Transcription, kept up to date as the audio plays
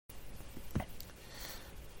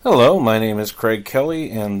Hello, my name is Craig Kelly,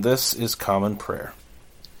 and this is Common Prayer.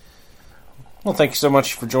 Well, thank you so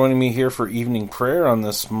much for joining me here for evening prayer on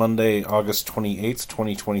this Monday, August 28th,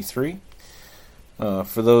 2023.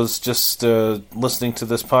 For those just listening to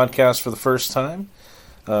this podcast for the first time,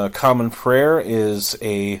 Common Prayer is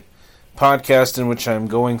a podcast in which I'm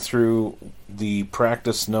going through the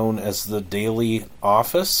practice known as the daily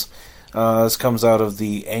office. This comes out of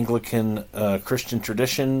the Anglican Christian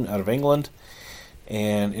tradition out of England,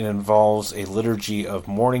 and it involves a liturgy of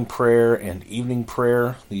morning prayer and evening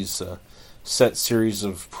prayer, these set series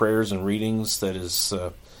of prayers and readings that is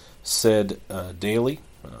said daily.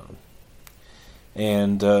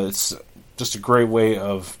 And it's just a great way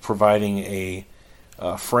of providing a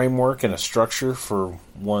framework and a structure for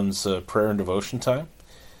one's prayer and devotion time.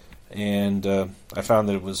 And I found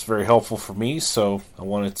that it was very helpful for me, so I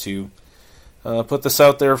wanted to put this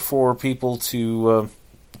out there for people to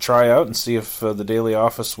try out and see if the daily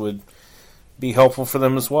office would be helpful for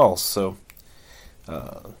them as well. So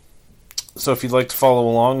if you'd like to follow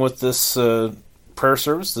along with this prayer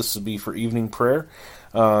service, this would be for evening prayer.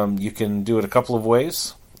 You can do it a couple of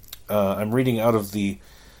ways. I'm reading out of the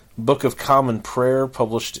Book of Common Prayer,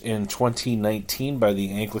 published in 2019 by the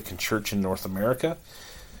Anglican Church in North America.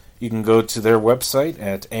 You can go to their website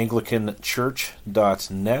at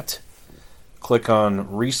anglicanchurch.net, click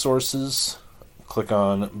on Resources, click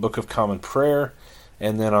on Book of Common Prayer,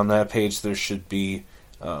 and then on that page there should be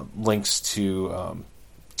links to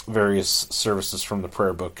various services from the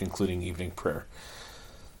prayer book, including evening prayer.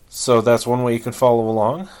 So that's one way you can follow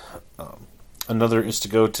along. Another is to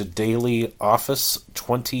go to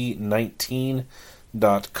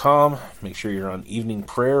dailyoffice2019.com. Make sure you're on evening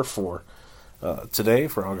prayer for today,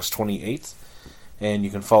 for August 28th, and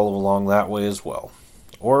you can follow along that way as well.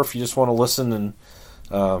 Or if you just want to listen and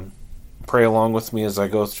pray along with me as I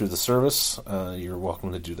go through the service, you're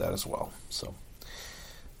welcome to do that as well. So,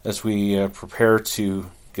 as we prepare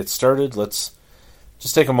to get started, let's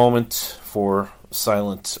just take a moment for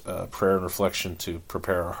silent prayer and reflection to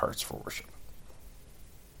prepare our hearts for worship.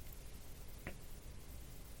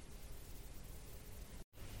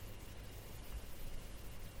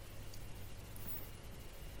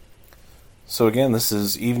 So again, this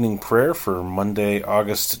is evening prayer for Monday,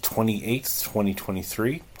 August 28th,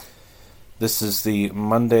 2023. This is the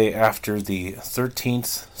Monday after the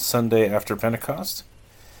 13th Sunday after Pentecost,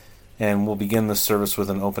 and we'll begin this service with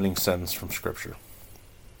an opening sentence from Scripture.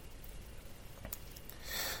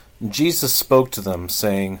 Jesus spoke to them,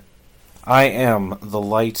 saying, "I am the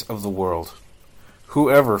light of the world.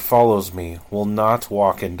 Whoever follows me will not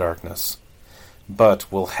walk in darkness,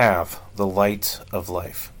 but will have the light of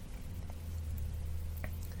life."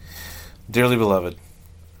 Dearly beloved,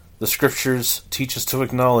 the Scriptures teach us to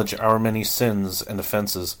acknowledge our many sins and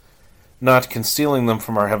offenses, not concealing them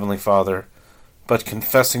from our Heavenly Father, but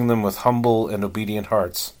confessing them with humble and obedient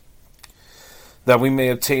hearts, that we may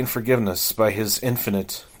obtain forgiveness by His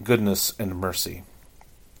infinite goodness and mercy.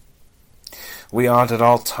 We ought at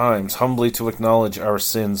all times humbly to acknowledge our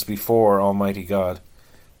sins before Almighty God,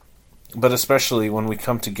 but especially when we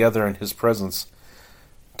come together in His presence,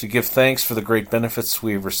 to give thanks for the great benefits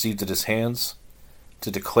we have received at His hands, to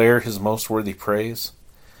declare His most worthy praise,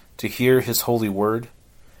 to hear His holy word,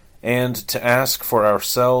 and to ask for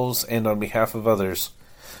ourselves and on behalf of others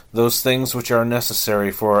those things which are necessary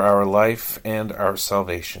for our life and our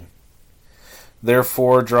salvation.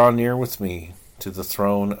 Therefore, draw near with me to the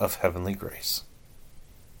throne of heavenly grace.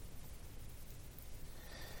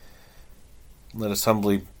 Let us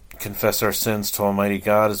humbly confess our sins to Almighty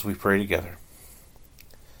God as we pray together.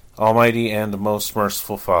 Almighty and most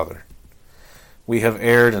merciful Father, we have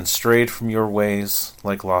erred and strayed from your ways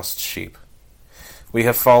like lost sheep. We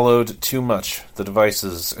have followed too much the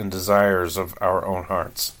devices and desires of our own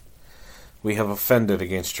hearts. We have offended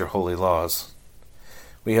against your holy laws.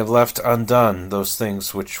 We have left undone those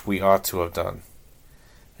things which we ought to have done,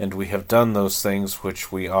 and we have done those things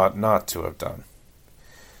which we ought not to have done.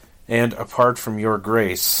 And apart from your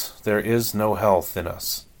grace, there is no health in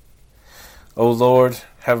us. O Lord,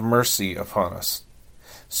 have mercy upon us.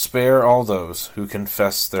 Spare all those who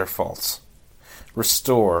confess their faults.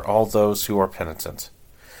 Restore all those who are penitent,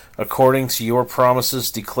 according to your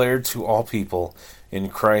promises declared to all people in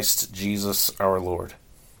Christ Jesus our Lord.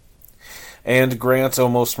 And grant, O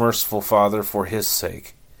most merciful Father, for His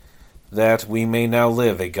sake, that we may now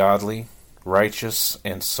live a godly, righteous,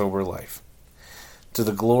 and sober life, to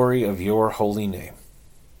the glory of your holy name.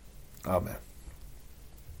 Amen.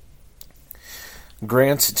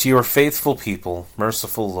 Grant to your faithful people,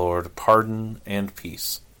 merciful Lord, pardon and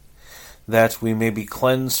peace, that we may be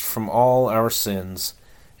cleansed from all our sins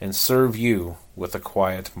and serve you with a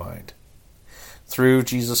quiet mind. Through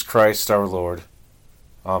Jesus Christ our Lord.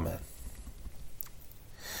 Amen.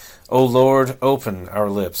 O Lord, open our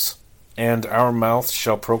lips, and our mouth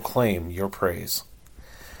shall proclaim your praise.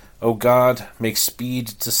 O God, make speed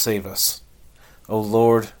to save us. O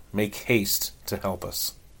Lord, make haste to help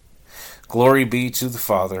us. Glory be to the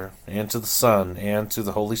Father, and to the Son, and to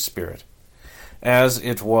the Holy Spirit, as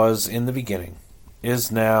it was in the beginning,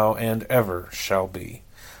 is now, and ever shall be,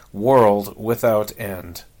 world without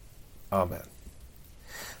end. Amen.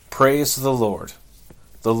 Praise the Lord.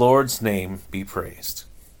 The Lord's name be praised.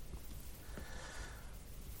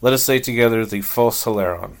 Let us say together the Fos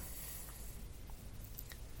Hilaron.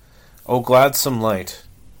 O gladsome light,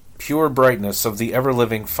 pure brightness of the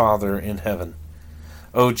ever-living Father in heaven,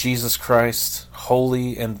 O Jesus Christ,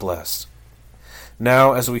 holy and blessed,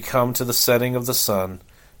 now as we come to the setting of the sun,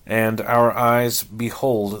 and our eyes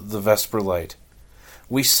behold the vesper light,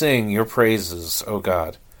 we sing your praises, O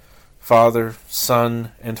God, Father,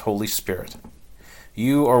 Son, and Holy Spirit.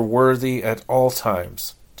 You are worthy at all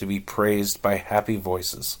times to be praised by happy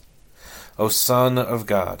voices, O Son of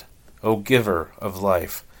God, O Giver of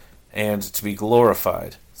life, and to be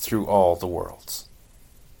glorified through all the worlds.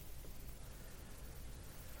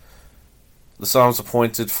 The Psalms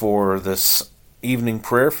appointed for this evening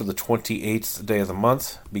prayer for the 28th day of the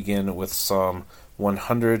month begin with Psalm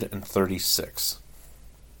 136.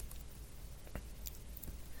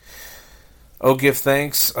 O give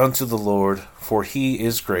thanks unto the Lord, for he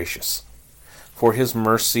is gracious, for his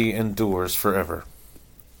mercy endures forever.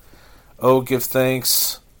 O give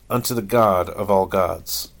thanks unto the God of all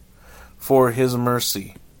gods, for his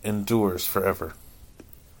mercy endures forever.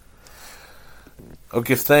 O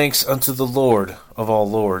give thanks unto the Lord of all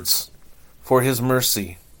lords, for his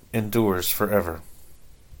mercy endures forever.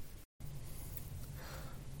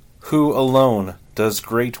 Who alone does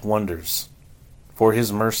great wonders, for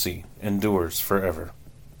his mercy endures forever.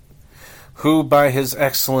 Who by his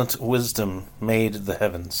excellent wisdom made the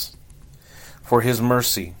heavens, for his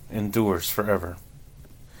mercy endures forever.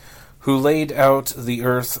 Who laid out the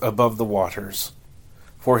earth above the waters,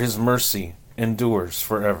 for his mercy endures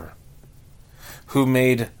forever. Who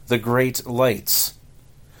made the great lights,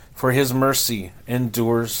 for his mercy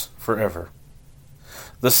endures forever.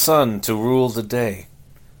 The sun to rule the day,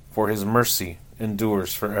 for his mercy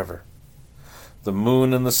endures forever. The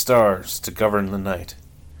moon and the stars to govern the night,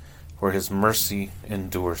 for his mercy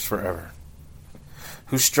endures forever.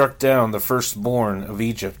 Who struck down the firstborn of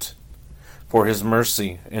Egypt, for his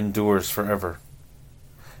mercy endures forever,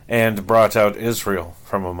 and brought out Israel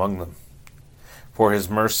from among them, for his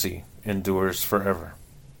mercy endures forever.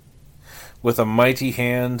 With a mighty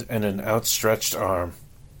hand and an outstretched arm,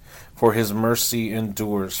 for his mercy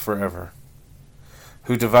endures forever.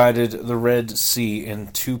 Who divided the Red Sea in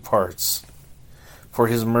two parts, for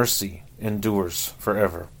his mercy endures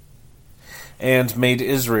forever, and made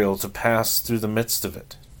Israel to pass through the midst of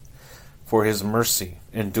it, for his mercy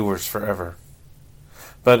endures forever.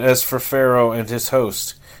 But as for Pharaoh and his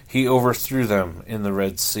host, he overthrew them in the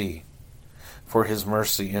Red Sea, for his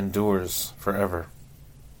mercy endures forever.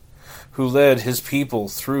 Who led his people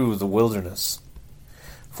through the wilderness,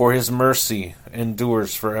 for his mercy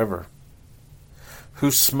endures forever.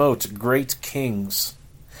 Who smote great kings,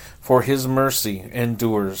 for his mercy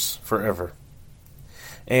endures forever,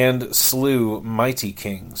 and slew mighty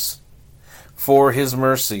kings, for his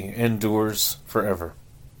mercy endures forever.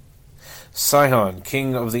 Sihon,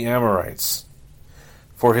 king of the Amorites,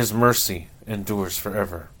 for his mercy endures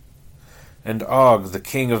forever, and Og, the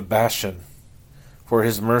king of Bashan, for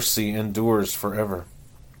his mercy endures forever,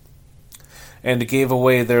 and gave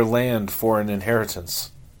away their land for an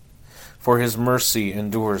inheritance, for his mercy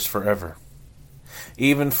endures forever,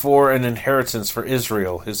 even for an inheritance for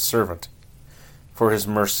Israel his servant, for his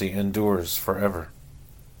mercy endures forever.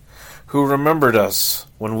 Who remembered us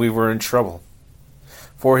when we were in trouble,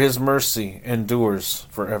 for his mercy endures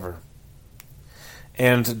forever,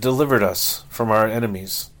 and delivered us from our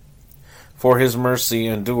enemies, for his mercy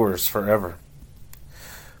endures forever.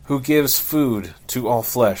 Who gives food to all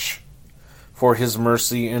flesh, for his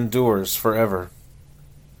mercy endures forever.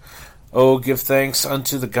 O give thanks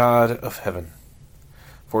unto the God of heaven,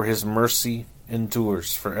 for his mercy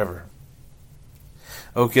endures forever.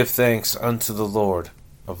 O give thanks unto the Lord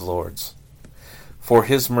of lords, for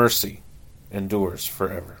his mercy endures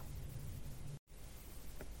forever.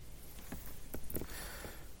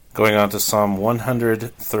 Going on to Psalm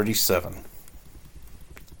 137.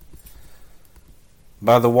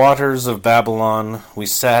 By the waters of Babylon we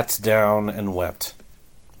sat down and wept,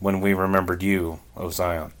 when we remembered you, O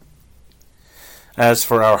Zion. As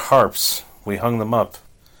for our harps, we hung them up,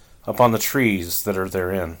 upon the trees that are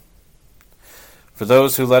therein. For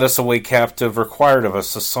those who led us away captive required of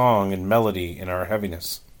us a song and melody in our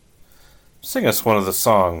heaviness. Sing us one of the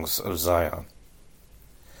songs of Zion.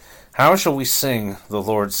 How shall we sing the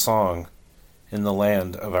Lord's song in the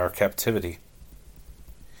land of our captivity?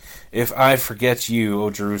 If I forget you, O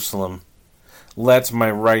Jerusalem, let my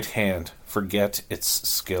right hand forget its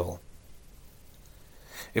skill.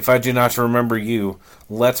 If I do not remember you,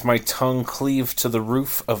 let my tongue cleave to the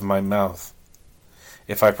roof of my mouth,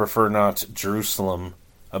 if I prefer not Jerusalem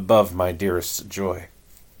above my dearest joy.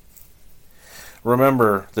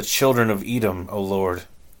 Remember the children of Edom, O Lord,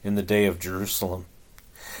 in the day of Jerusalem,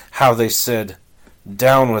 how they said,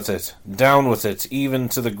 down with it, even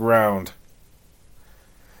to the ground.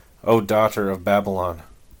 O daughter of Babylon,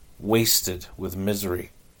 wasted with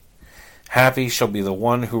misery, happy shall be the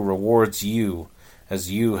one who rewards you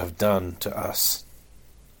as you have done to us.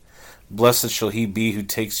 Blessed shall he be who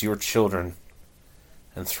takes your children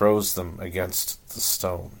and throws them against the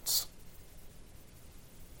stones.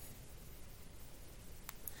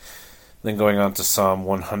 Then going on to Psalm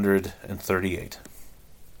 138.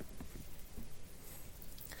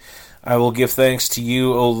 I will give thanks to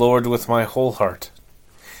you, O Lord, with my whole heart.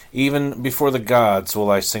 Even before the gods will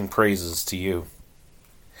I sing praises to you.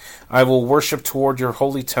 I will worship toward your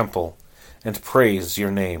holy temple and praise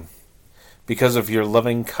your name, because of your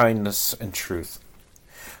loving kindness and truth.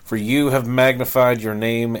 For you have magnified your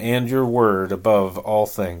name and your word above all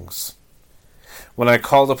things. When I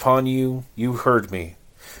called upon you, you heard me,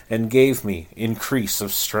 and gave me increase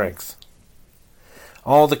of strength.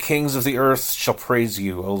 All the kings of the earth shall praise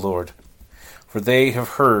you, O Lord, for they have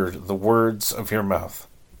heard the words of your mouth.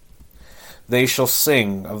 They shall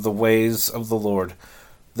sing of the ways of the Lord,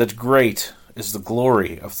 that great is the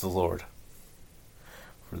glory of the Lord.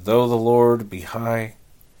 For though the Lord be high,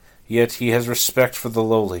 yet he has respect for the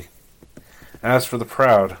lowly. As for the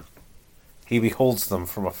proud, he beholds them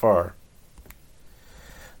from afar.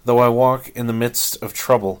 Though I walk in the midst of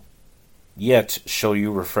trouble, yet shall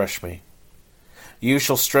you refresh me. You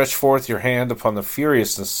shall stretch forth your hand upon the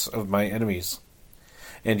furiousness of my enemies,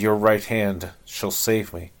 and your right hand shall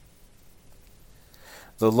save me.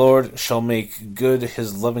 The Lord shall make good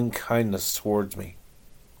his loving kindness towards me.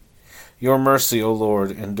 Your mercy, O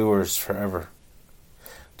Lord, endures forever.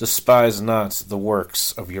 Despise not the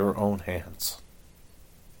works of your own hands.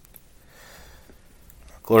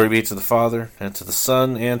 Glory be to the Father, and to the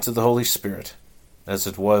Son, and to the Holy Spirit, as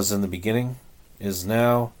it was in the beginning, is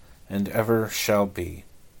now, and ever shall be,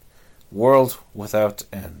 world without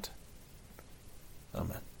end.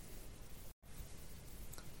 Amen.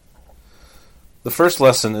 The first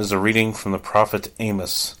lesson is a reading from the prophet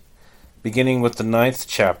Amos, beginning with the 9th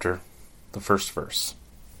chapter, the first verse.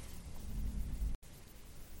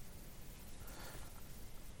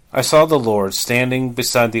 I saw the Lord standing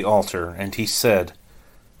beside the altar, and he said,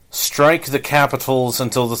 strike the capitals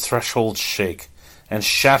until the thresholds shake, and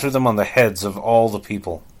shatter them on the heads of all the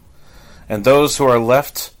people. And those who are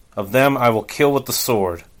left of them I will kill with the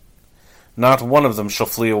sword. Not one of them shall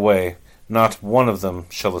flee away, not one of them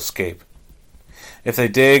shall escape. If they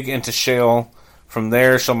dig into Sheol, from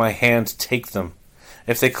there shall my hand take them.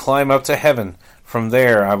 If they climb up to heaven, from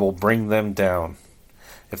there I will bring them down.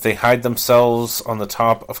 If they hide themselves on the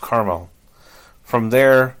top of Carmel, from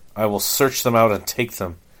there I will search them out and take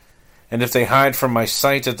them. And if they hide from my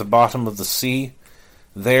sight at the bottom of the sea,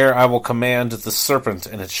 there I will command the serpent,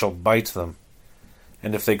 and it shall bite them.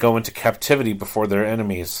 And if they go into captivity before their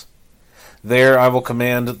enemies, there I will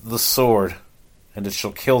command the sword, and it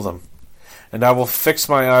shall kill them. And I will fix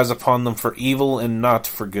my eyes upon them for evil and not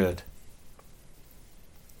for good.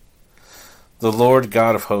 The Lord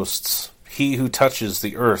God of hosts, he who touches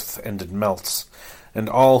the earth and it melts, and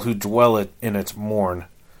all who dwell in it mourn,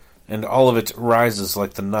 and all of it rises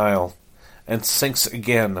like the Nile, and sinks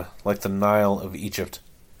again like the Nile of Egypt,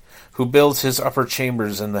 who builds his upper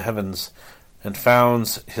chambers in the heavens, and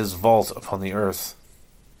founds his vault upon the earth,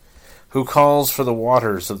 who calls for the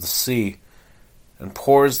waters of the sea, and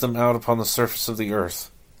pours them out upon the surface of the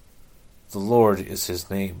earth. The Lord is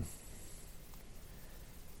his name.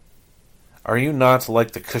 Are you not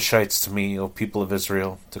like the Cushites to me, O people of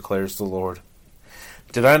Israel, declares the Lord?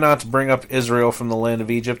 Did I not bring up Israel from the land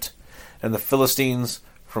of Egypt, and the Philistines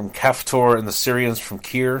from Caphtor, and the Syrians from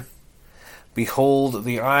Kir? Behold,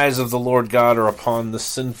 the eyes of the Lord God are upon the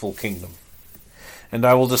sinful kingdom, and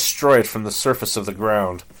I will destroy it from the surface of the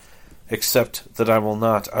ground, except that I will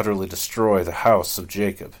not utterly destroy the house of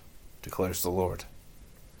Jacob, declares the Lord.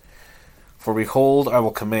 For behold, I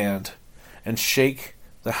will command, and shake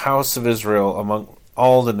the house of Israel among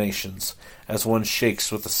all the nations, as one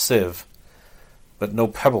shakes with a sieve, but no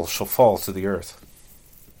pebble shall fall to the earth.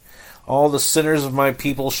 All the sinners of my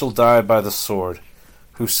people shall die by the sword,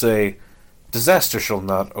 who say, Disaster shall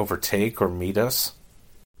not overtake or meet us.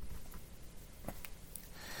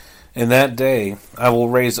 In that day I will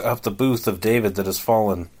raise up the booth of David that is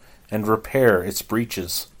fallen, and repair its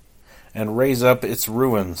breaches, and raise up its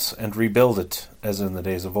ruins, and rebuild it, as in the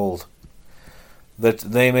days of old, that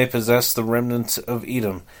they may possess the remnant of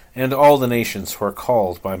Edom, and all the nations who are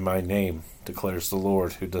called by my name, declares the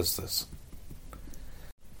Lord who does this.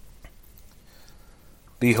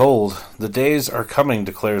 Behold, the days are coming,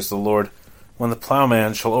 declares the Lord, when the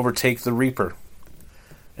plowman shall overtake the reaper,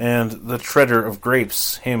 and the treader of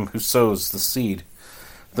grapes him who sows the seed.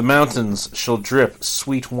 The mountains shall drip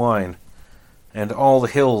sweet wine, and all the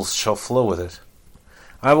hills shall flow with it.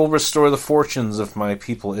 I will restore the fortunes of my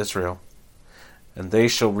people Israel, and they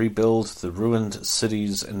shall rebuild the ruined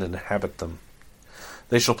cities and inhabit them.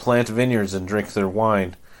 They shall plant vineyards and drink their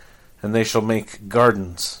wine, and they shall make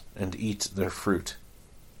gardens and eat their fruit.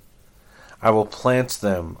 I will plant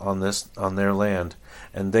them on their land,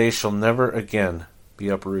 and they shall never again be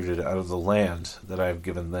uprooted out of the land that I have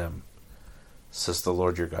given them, says the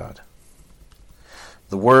Lord your God.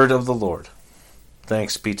 The word of the Lord.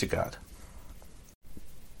 Thanks be to God.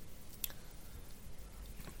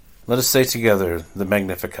 Let us say together the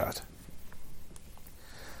Magnificat.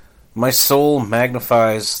 My soul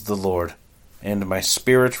magnifies the Lord, and my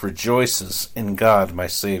spirit rejoices in God my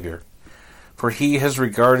Saviour, for he has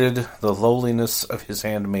regarded the lowliness of his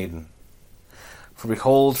handmaiden. For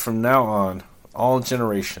behold, from now on all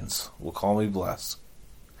generations will call me blessed.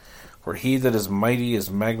 For he that is mighty has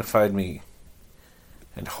magnified me,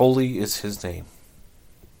 and holy is his name.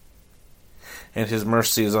 And his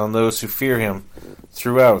mercy is on those who fear him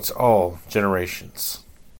throughout all generations.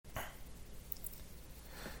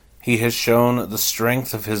 He has shown the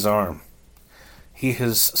strength of his arm. He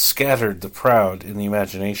has scattered the proud in the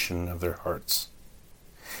imagination of their hearts.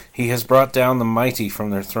 He has brought down the mighty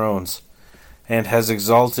from their thrones, and has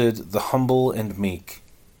exalted the humble and meek.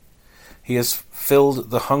 He has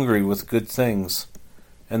filled the hungry with good things,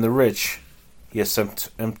 and the rich he has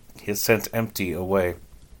sent empty away.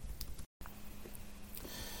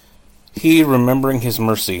 He, remembering his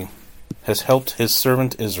mercy, has helped his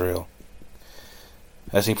servant Israel,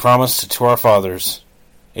 as he promised to our fathers,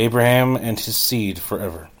 Abraham and his seed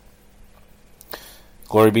forever.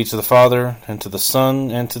 Glory be to the Father, and to the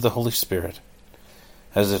Son, and to the Holy Spirit,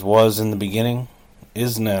 as it was in the beginning,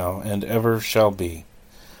 is now, and ever shall be,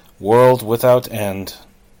 world without end.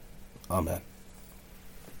 Amen.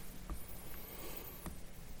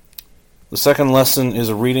 The second lesson is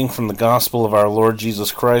a reading from the Gospel of our Lord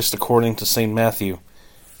Jesus Christ according to St. Matthew,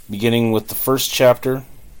 beginning with the first chapter,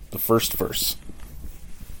 the first verse.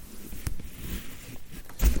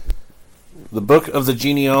 The book of the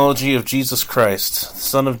genealogy of Jesus Christ, the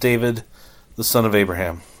son of David, the son of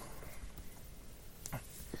Abraham.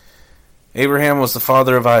 Abraham was the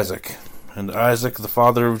father of Isaac, and Isaac the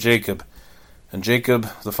father of Jacob, and Jacob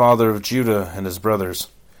the father of Judah and his brothers,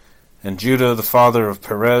 and Judah the father of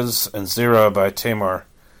Perez and Zerah by Tamar,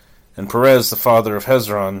 and Perez the father of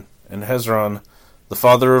Hezron, and Hezron the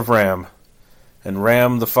father of Ram, and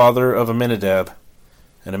Ram the father of Amminadab,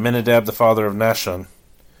 and Amminadab the father of Nahshon,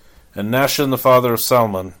 and Nahshon the father of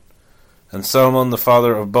Salmon, and Salmon the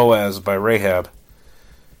father of Boaz by Rahab,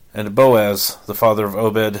 and Boaz the father of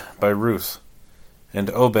Obed by Ruth, and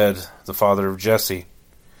Obed the father of Jesse,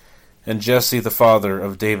 and Jesse the father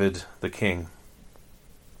of David the king.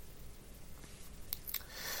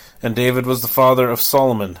 And David was the father of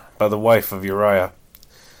Solomon by the wife of Uriah,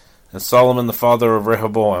 and Solomon the father of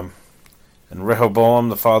Rehoboam, and Rehoboam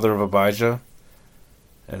the father of Abijah,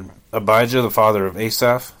 and Abijah the father of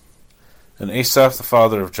Asaph, and Asaph the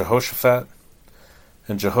father of Jehoshaphat,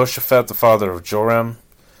 and Jehoshaphat the father of Joram,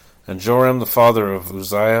 and Joram the father of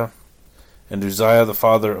Uzziah, and Uzziah the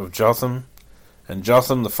father of Jotham, and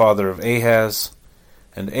Jotham the father of Ahaz,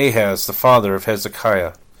 and Ahaz the father of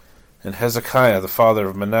Hezekiah, and Hezekiah the father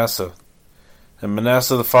of Manasseh, and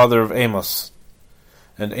Manasseh the father of Amos,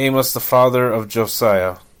 and Amos the father of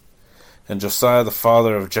Josiah, and Josiah the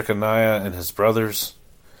father of Jeconiah and his brothers,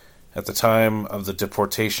 at the time of the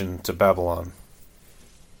deportation to Babylon.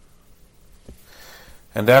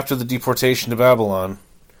 And after the deportation to Babylon,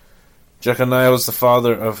 Jeconiah was the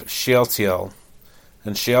father of Shealtiel,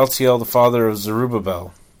 and Shealtiel the father of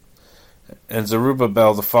Zerubbabel, and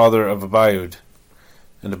Zerubbabel the father of Abiud,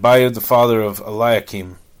 and Abiud the father of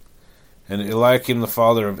Eliakim, and Eliakim the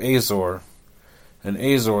father of Azor, and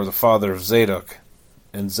Azor the father of Zadok,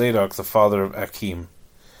 and Zadok the father of Achim,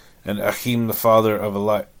 and Achim the father of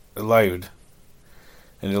Eliud,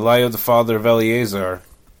 and Eliud the father of Eleazar,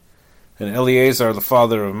 and Eleazar the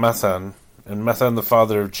father of Matthan, and Matthan the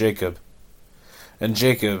father of Jacob, and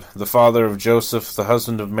Jacob the father of Joseph the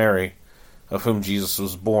husband of Mary, of whom Jesus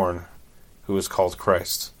was born, who is called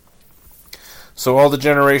Christ. So all the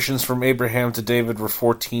generations from Abraham to David were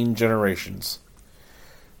 14 generations,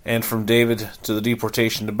 and from David to the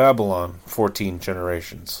deportation to Babylon 14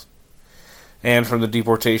 generations, and from the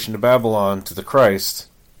deportation to Babylon to the Christ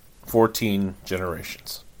 14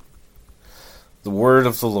 generations. The word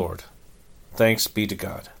of the Lord. Thanks be to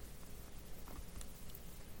God.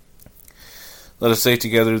 Let us say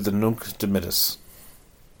together the Nunc Dimittis.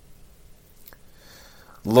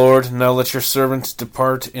 Lord, now let your servant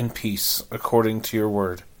depart in peace, according to your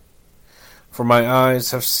word. For my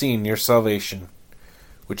eyes have seen your salvation,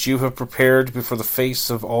 which you have prepared before the face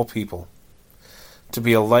of all people, to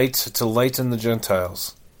be a light to lighten the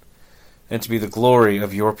Gentiles, and to be the glory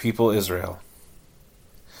of your people Israel.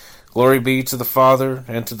 Glory be to the Father,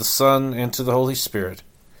 and to the Son, and to the Holy Spirit,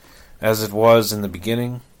 as it was in the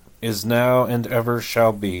beginning, is now, and ever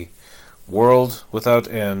shall be, world without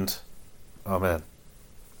end. Amen.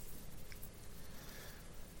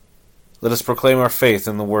 Let us proclaim our faith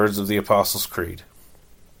in the words of the Apostles' Creed.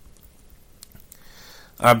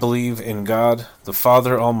 I believe in God, the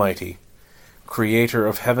Father Almighty, Creator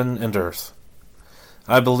of heaven and earth.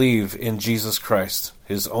 I believe in Jesus Christ,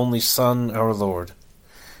 His only Son, our Lord.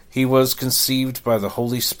 He was conceived by the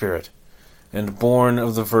Holy Spirit, and born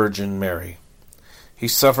of the Virgin Mary. He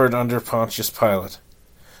suffered under Pontius Pilate,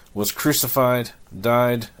 was crucified,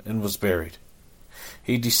 died, and was buried.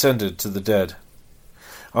 He descended to the dead.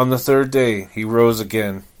 On the third day he rose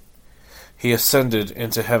again. He ascended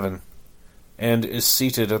into heaven, and is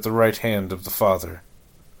seated at the right hand of the Father.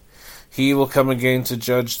 He will come again to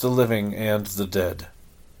judge the living and the dead.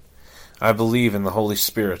 I believe in the Holy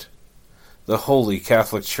Spirit, the Holy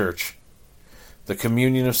Catholic Church, the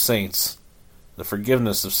communion of saints, the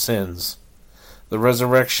forgiveness of sins, the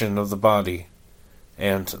resurrection of the body,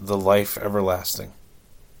 and the life everlasting.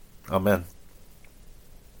 Amen.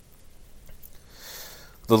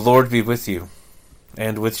 The Lord be with you,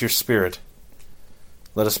 and with your spirit.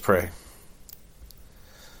 Let us pray.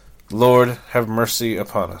 Lord, have mercy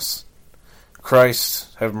upon us.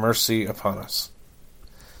 Christ, have mercy upon us.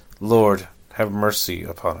 Lord, have mercy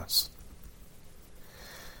upon us.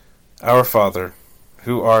 Our Father,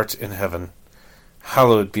 who art in heaven,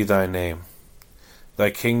 hallowed be thy name. Thy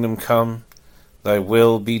kingdom come, thy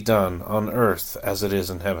will be done on earth as it is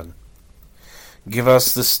in heaven. Give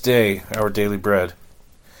us this day our daily bread,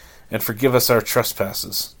 and forgive us our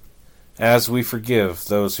trespasses, as we forgive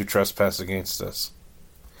those who trespass against us.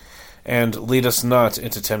 And lead us not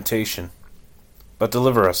into temptation, but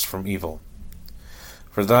deliver us from evil.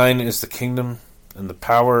 For thine is the kingdom, and the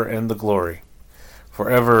power, and the glory,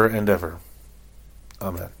 forever and ever.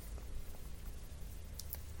 Amen.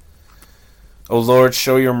 O Lord,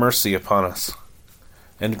 show your mercy upon us,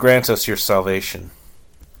 and grant us your salvation.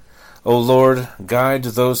 O Lord, guide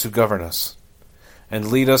those who govern us,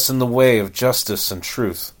 and lead us in the way of justice and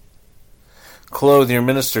truth. Clothe your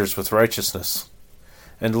ministers with righteousness,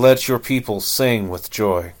 and let your people sing with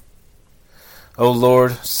joy. O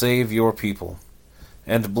Lord, save your people,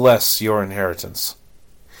 and bless your inheritance.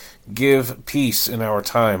 Give peace in our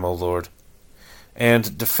time, O Lord,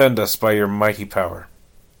 and defend us by your mighty power.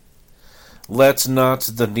 Let not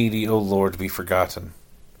the needy, O Lord, be forgotten,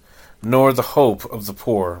 nor the hope of the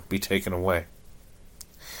poor be taken away.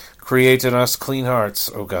 Create in us clean hearts,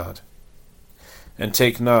 O God, and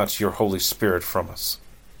take not your Holy Spirit from us.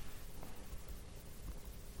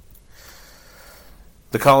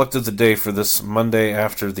 The Collect of the Day for this Monday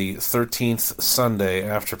after the 13th Sunday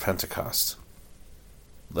after Pentecost.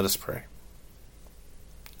 Let us pray.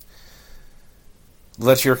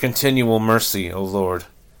 Let your continual mercy, O Lord,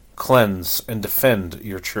 cleanse and defend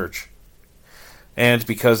your church, and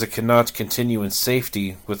because it cannot continue in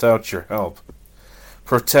safety without your help,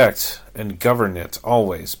 protect and govern it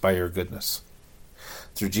always by your goodness.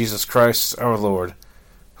 Through Jesus Christ our Lord,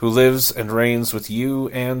 who lives and reigns with you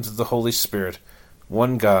and the Holy Spirit,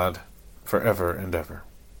 one God, forever and ever.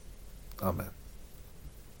 Amen.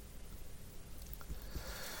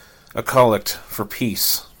 A Collect for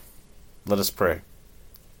Peace. Let us pray.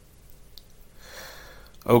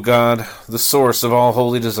 O God, the source of all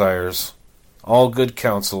holy desires, all good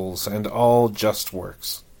counsels, and all just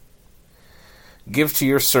works, give to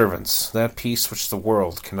your servants that peace which the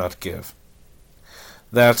world cannot give,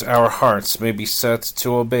 that our hearts may be set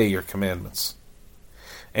to obey your commandments,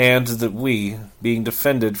 and that we, being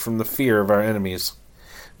defended from the fear of our enemies,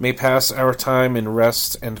 may pass our time in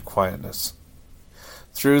rest and quietness.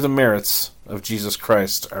 Through the merits of Jesus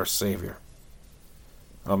Christ, our Savior.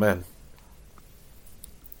 Amen.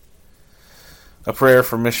 A prayer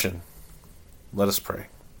for mission. Let us pray.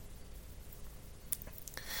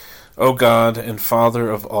 O God and Father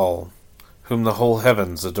of all, whom the whole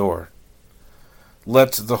heavens adore,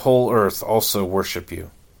 let the whole earth also worship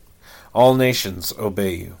you. All nations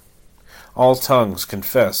obey you. All tongues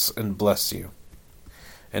confess and bless you.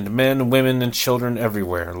 And men, women, and children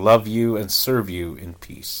everywhere love you and serve you in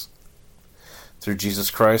peace. Through Jesus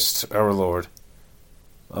Christ our Lord.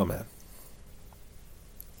 Amen.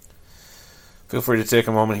 Feel free to take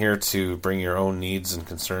a moment here to bring your own needs and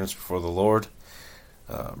concerns before the Lord,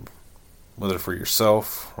 whether for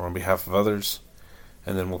yourself or on behalf of others,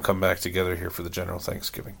 and then we'll come back together here for the general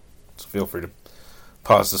Thanksgiving. So feel free to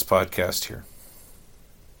pause this podcast here.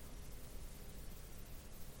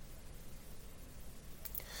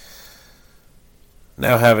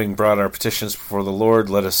 Now, having brought our petitions before the Lord,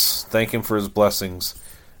 let us thank Him for His blessings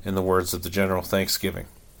in the words of the general Thanksgiving.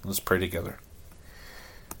 Let's pray together.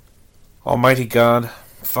 Almighty God,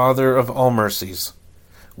 Father of all mercies,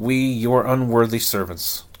 we, your unworthy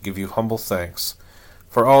servants, give you humble thanks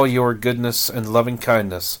for all your goodness and loving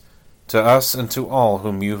kindness to us and to all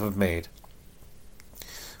whom you have made.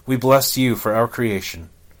 We bless you for our creation,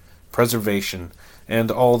 preservation, and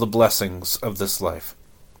all the blessings of this life.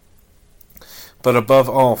 But above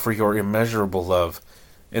all for your immeasurable love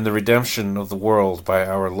in the redemption of the world by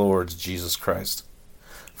our Lord Jesus Christ,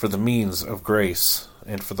 for the means of grace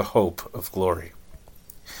and for the hope of glory.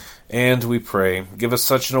 And we pray, give us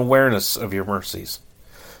such an awareness of your mercies,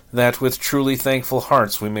 that with truly thankful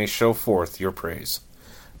hearts we may show forth your praise,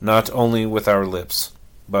 not only with our lips,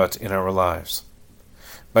 but in our lives,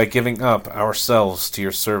 by giving up ourselves to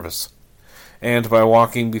your service, and by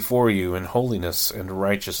walking before you in holiness and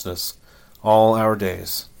righteousness all our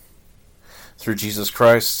days. Through Jesus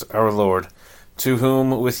Christ our Lord, to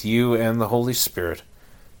whom with you and the Holy Spirit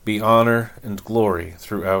be honor and glory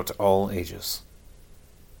throughout all ages.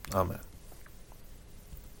 Amen.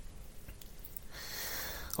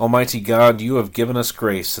 Almighty God, you have given us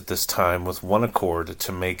grace at this time with one accord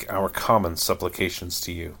to make our common supplications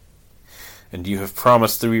to you. And you have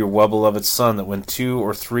promised through your well-beloved Son that when 2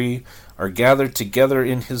 or 3 are gathered together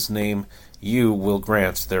in his name, you will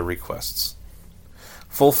grant their requests.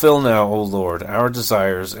 Fulfill now, O Lord, our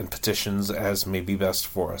desires and petitions as may be best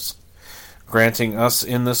for us, granting us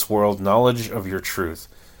in this world knowledge of your truth,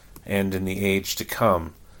 and in the age to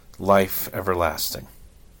come, life everlasting.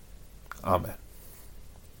 Amen.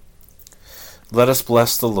 Let us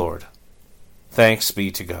bless the Lord. Thanks be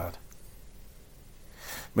to God.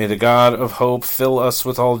 May the God of hope fill us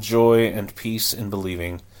with all joy and peace in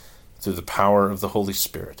believing, through the power of the Holy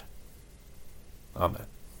Spirit. Amen.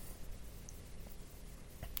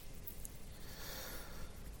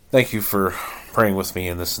 Thank you for praying with me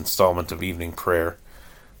in this installment of evening prayer.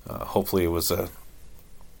 Hopefully it was a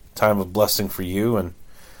time of blessing for you and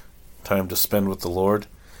time to spend with the Lord.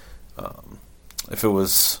 If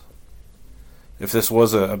this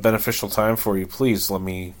was a beneficial time for you, please let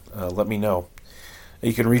me know.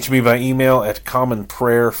 You can reach me by email at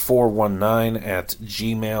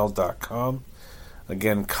commonprayer419@gmail.com.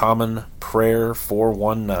 Again,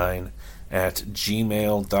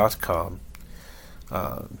 commonprayer419@gmail.com.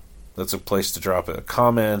 That's a place to drop a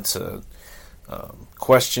comment,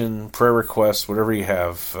 question, prayer request, whatever you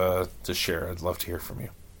have to share. I'd love to hear from you.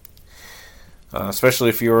 Especially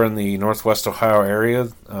if you're in the Northwest Ohio area.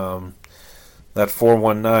 That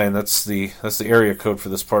 419, that's the area code for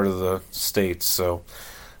this part of the state. So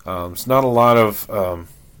it's not a lot of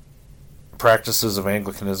practices of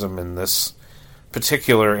Anglicanism in this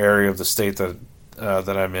particular area of the state that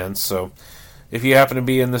I'm in. So if you happen to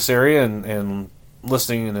be in this area and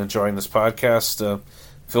listening and enjoying this podcast,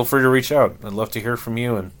 feel free to reach out. I'd love to hear from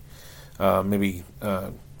you and maybe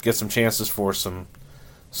get some chances for some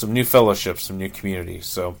new fellowships, some new community.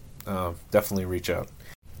 So definitely reach out.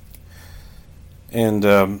 And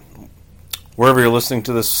wherever you're listening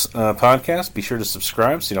to this podcast, be sure to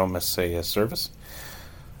subscribe so you don't miss a service.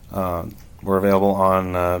 We're available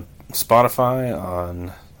on Spotify,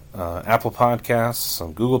 on Apple Podcasts,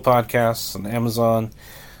 on Google Podcasts, on Amazon.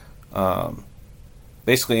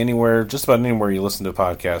 Basically anywhere, just about anywhere you listen to a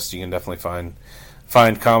podcast, you can definitely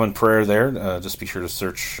find Common Prayer there. Just be sure to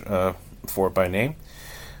search for it by name.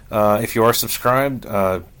 If you are subscribed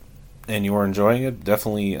and you are enjoying it,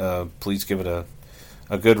 definitely please give it a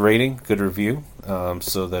good rating, good review,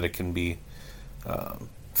 so that it can be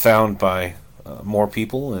found by more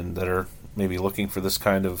people and that are maybe looking for this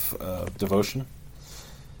kind of devotion.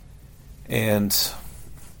 And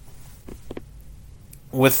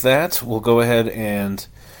with that, we'll go ahead and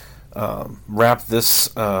wrap this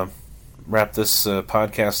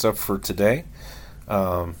podcast up for today.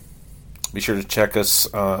 Be sure to check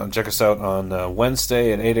us out on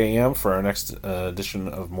Wednesday at 8 a.m. for our next edition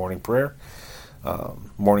of Morning Prayer.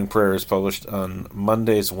 Morning Prayer is published on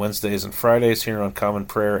Mondays, Wednesdays, and Fridays here on Common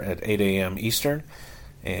Prayer at 8 a.m. Eastern,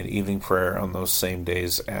 and evening prayer on those same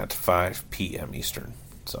days at 5 p.m. Eastern.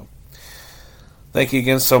 So, thank you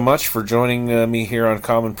again so much for joining me here on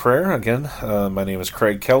Common Prayer. Again, my name is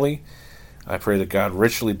Craig Kelly. I pray that God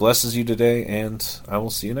richly blesses you today, and I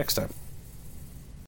will see you next time.